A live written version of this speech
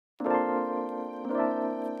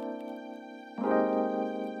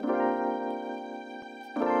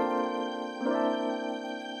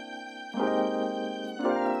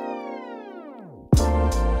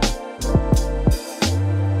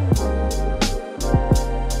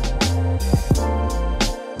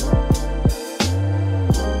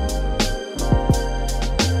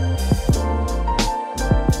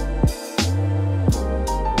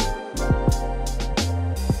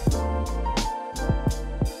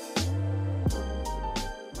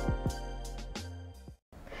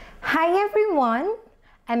Hi everyone,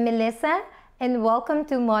 I'm Melissa and welcome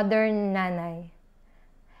to Modern Nanay.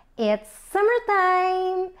 It's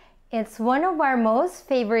summertime! It's one of our most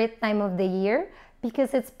favorite time of the year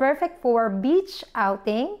because it's perfect for beach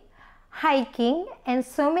outing, hiking, and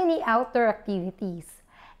so many outdoor activities.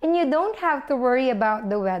 And you don't have to worry about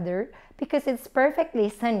the weather because it's perfectly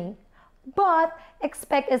sunny, but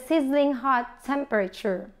expect a sizzling hot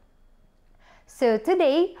temperature. So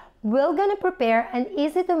today, we're gonna prepare an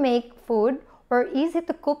easy to make food or easy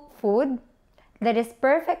to cook food that is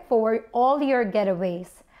perfect for all your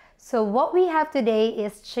getaways. So what we have today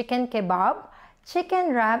is chicken kebab,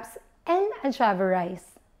 chicken wraps, and a java rice.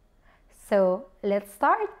 So let's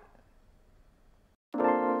start.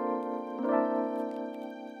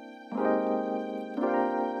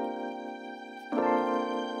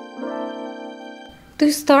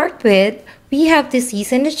 To start with, we have to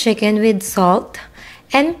season the chicken with salt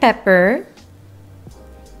and pepper,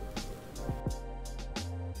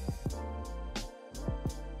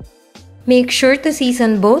 make sure to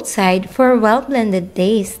season both sides for a well-blended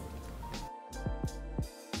taste.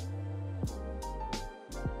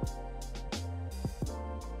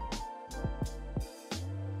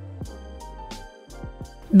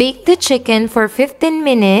 Bake the chicken for 15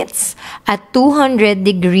 minutes at 200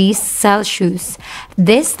 degrees Celsius.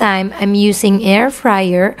 This time, I'm using air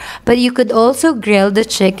fryer, but you could also grill the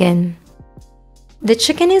chicken. The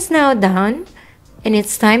chicken is now done, and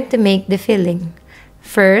it's time to make the filling.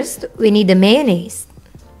 First, we need the mayonnaise.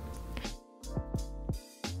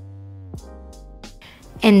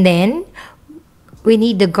 And then, we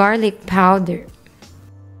need the garlic powder.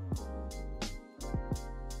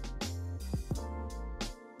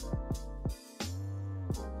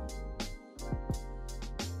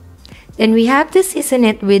 Then we have to season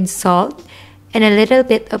it with salt and a little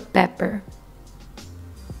bit of pepper.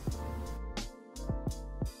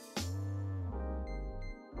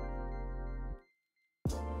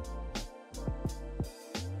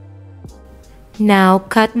 Now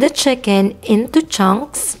cut the chicken into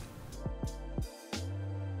chunks.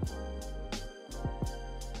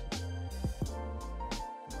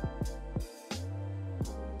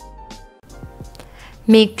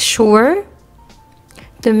 Make sure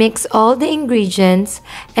to mix all the ingredients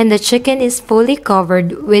and the chicken is fully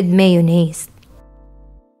covered with mayonnaise.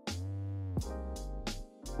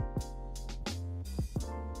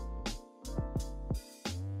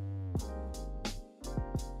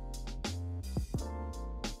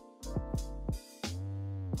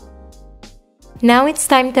 Now it's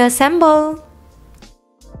time to assemble.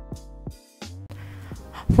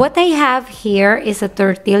 What I have here is a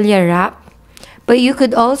tortilla wrap, but you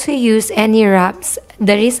could also use any wraps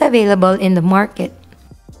that is available in the market.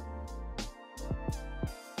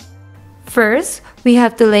 First, we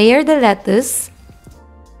have to layer the lettuce,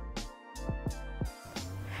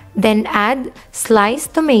 then add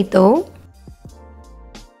sliced tomato,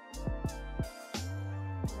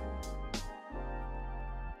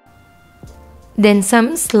 then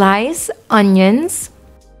some sliced onions,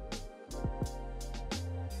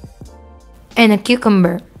 and a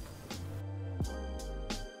cucumber.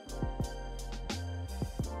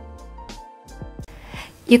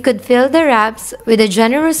 You could fill the wraps with a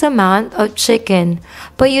generous amount of chicken,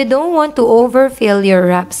 but you don't want to overfill your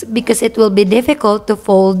wraps because it will be difficult to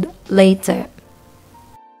fold later.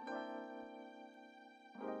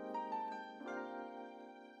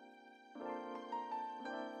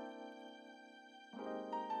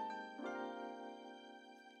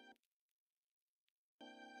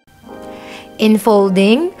 In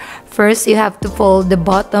folding, first you have to fold the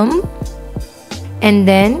bottom and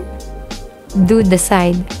then do the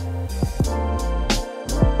side.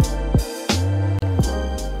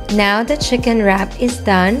 Now the chicken wrap is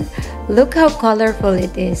done. Look how colorful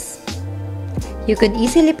it is. You could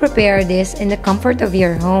easily prepare this in the comfort of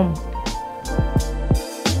your home.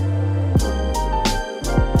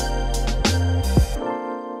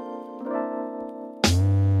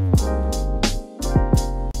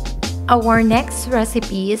 Our next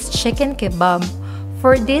recipe is chicken kebab.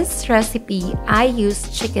 For this recipe, I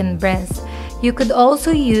use chicken breast. You could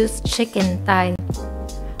also use chicken thigh.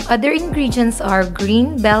 Other ingredients are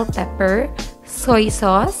green bell pepper, soy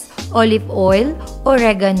sauce, olive oil,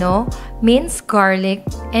 oregano, minced garlic,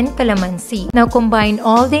 and calamansi. Now combine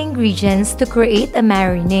all the ingredients to create a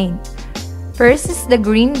marinade. First is the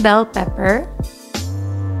green bell pepper,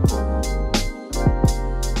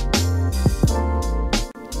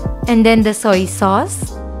 and then the soy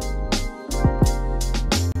sauce,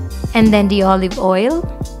 and then the olive oil,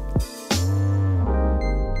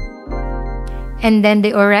 and then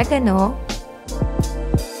the oregano,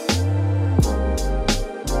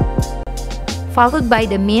 followed by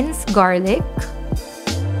the minced garlic,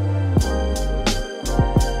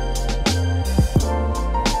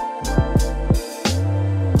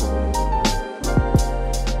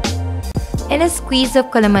 and a squeeze of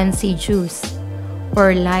calamansi juice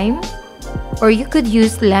or lime, or you could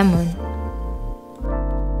use lemon.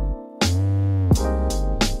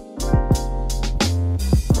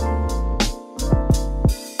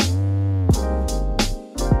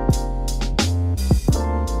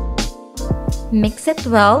 Mix it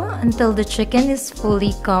well until the chicken is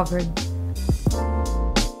fully covered.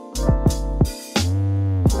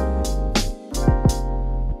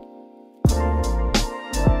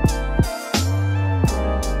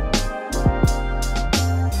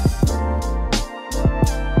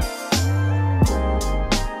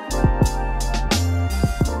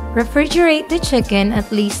 Refrigerate the chicken at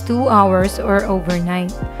least 2 hours or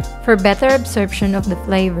overnight for better absorption of the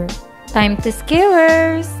flavor. Time to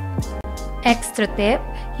skewers! Extra tip,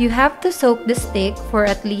 you have to soak the steak for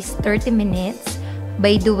at least 30 minutes.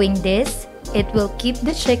 By doing this, it will keep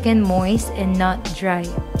the chicken moist and not dry.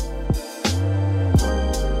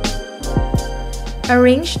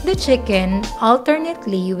 Arrange the chicken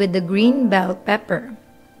alternately with the green bell pepper.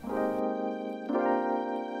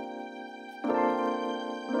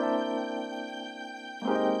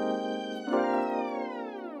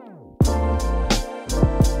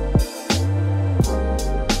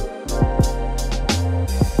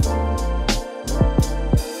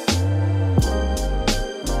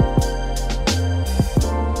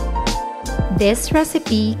 This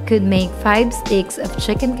recipe could make 5 sticks of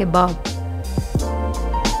chicken kebab.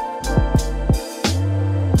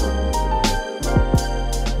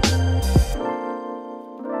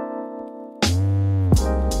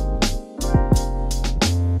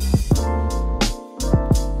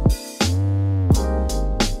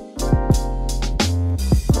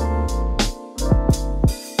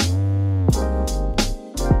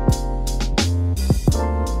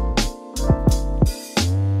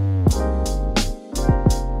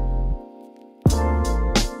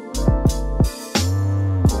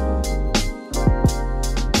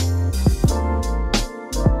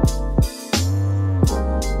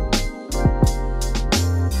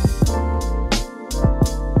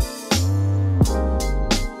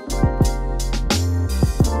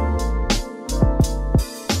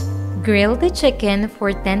 Grill the chicken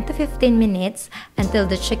for 10 to 15 minutes until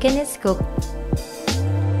the chicken is cooked.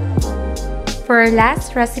 For our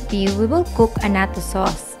last recipe, we will cook annatto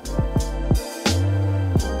sauce.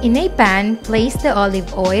 In a pan, place the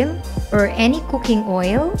olive oil or any cooking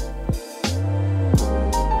oil,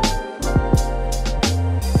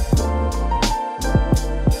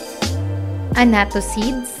 annatto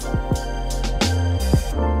seeds,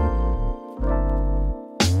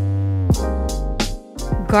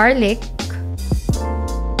 garlic,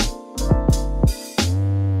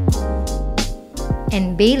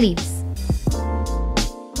 and bay leaves.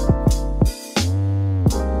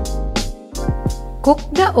 Cook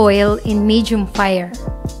the oil in medium fire.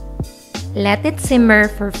 Let it simmer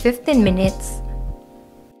for 15 minutes.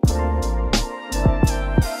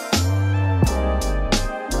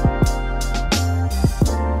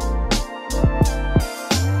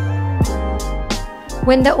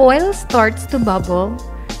 When the oil starts to bubble,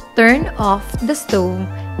 turn off the stove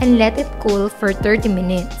and let it cool for 30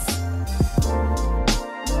 minutes.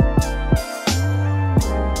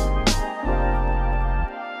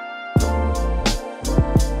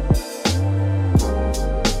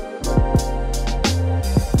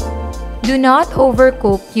 Do not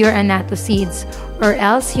overcook your annatto seeds or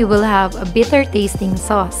else you will have a bitter tasting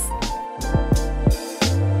sauce.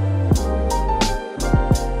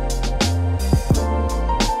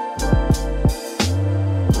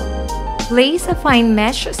 Place a fine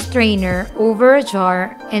mesh strainer over a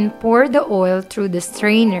jar and pour the oil through the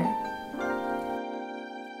strainer.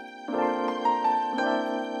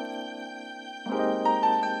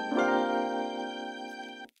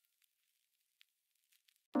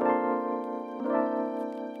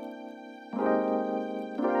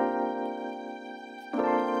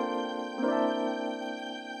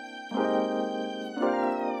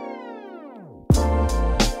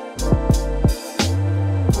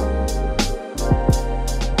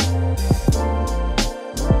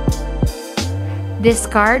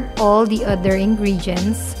 Discard all the other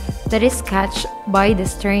ingredients that is catched by the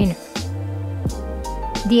strainer.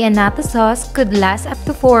 The annatto sauce could last up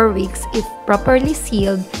to 4 weeks if properly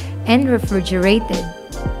sealed and refrigerated.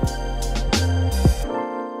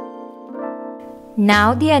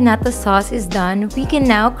 Now the annatto sauce is done, we can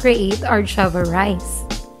now create our java rice.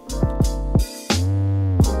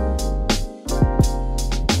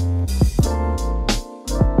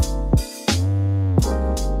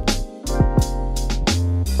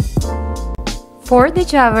 For the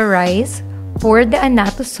Java rice, pour the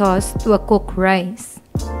annatto sauce to a cooked rice.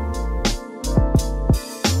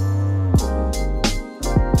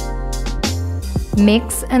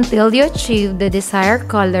 Mix until you achieve the desired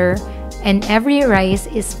color and every rice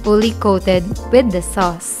is fully coated with the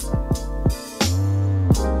sauce.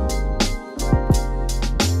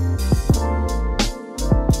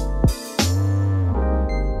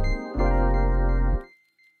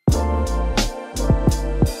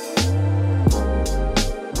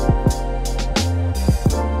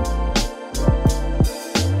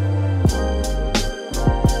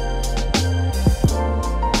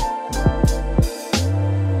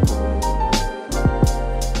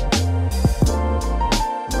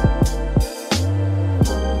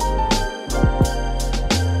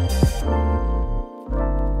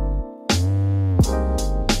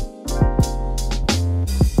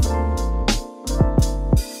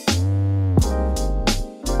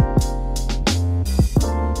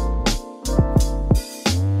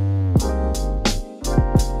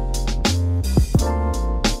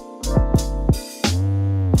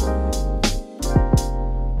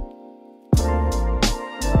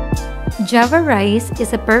 Java rice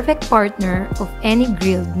is a perfect partner of any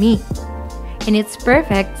grilled meat, and it's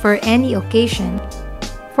perfect for any occasion.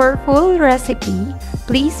 For full recipe,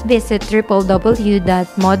 please visit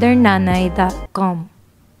www.modernnanay.com.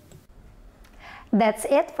 That's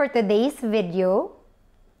it for today's video.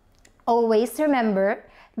 Always remember,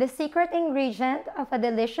 the secret ingredient of a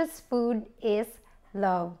delicious food is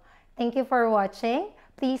love. Thank you for watching.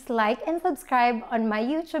 Please like and subscribe on my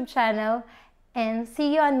YouTube channel and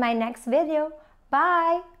see you on my next video.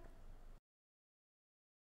 Bye!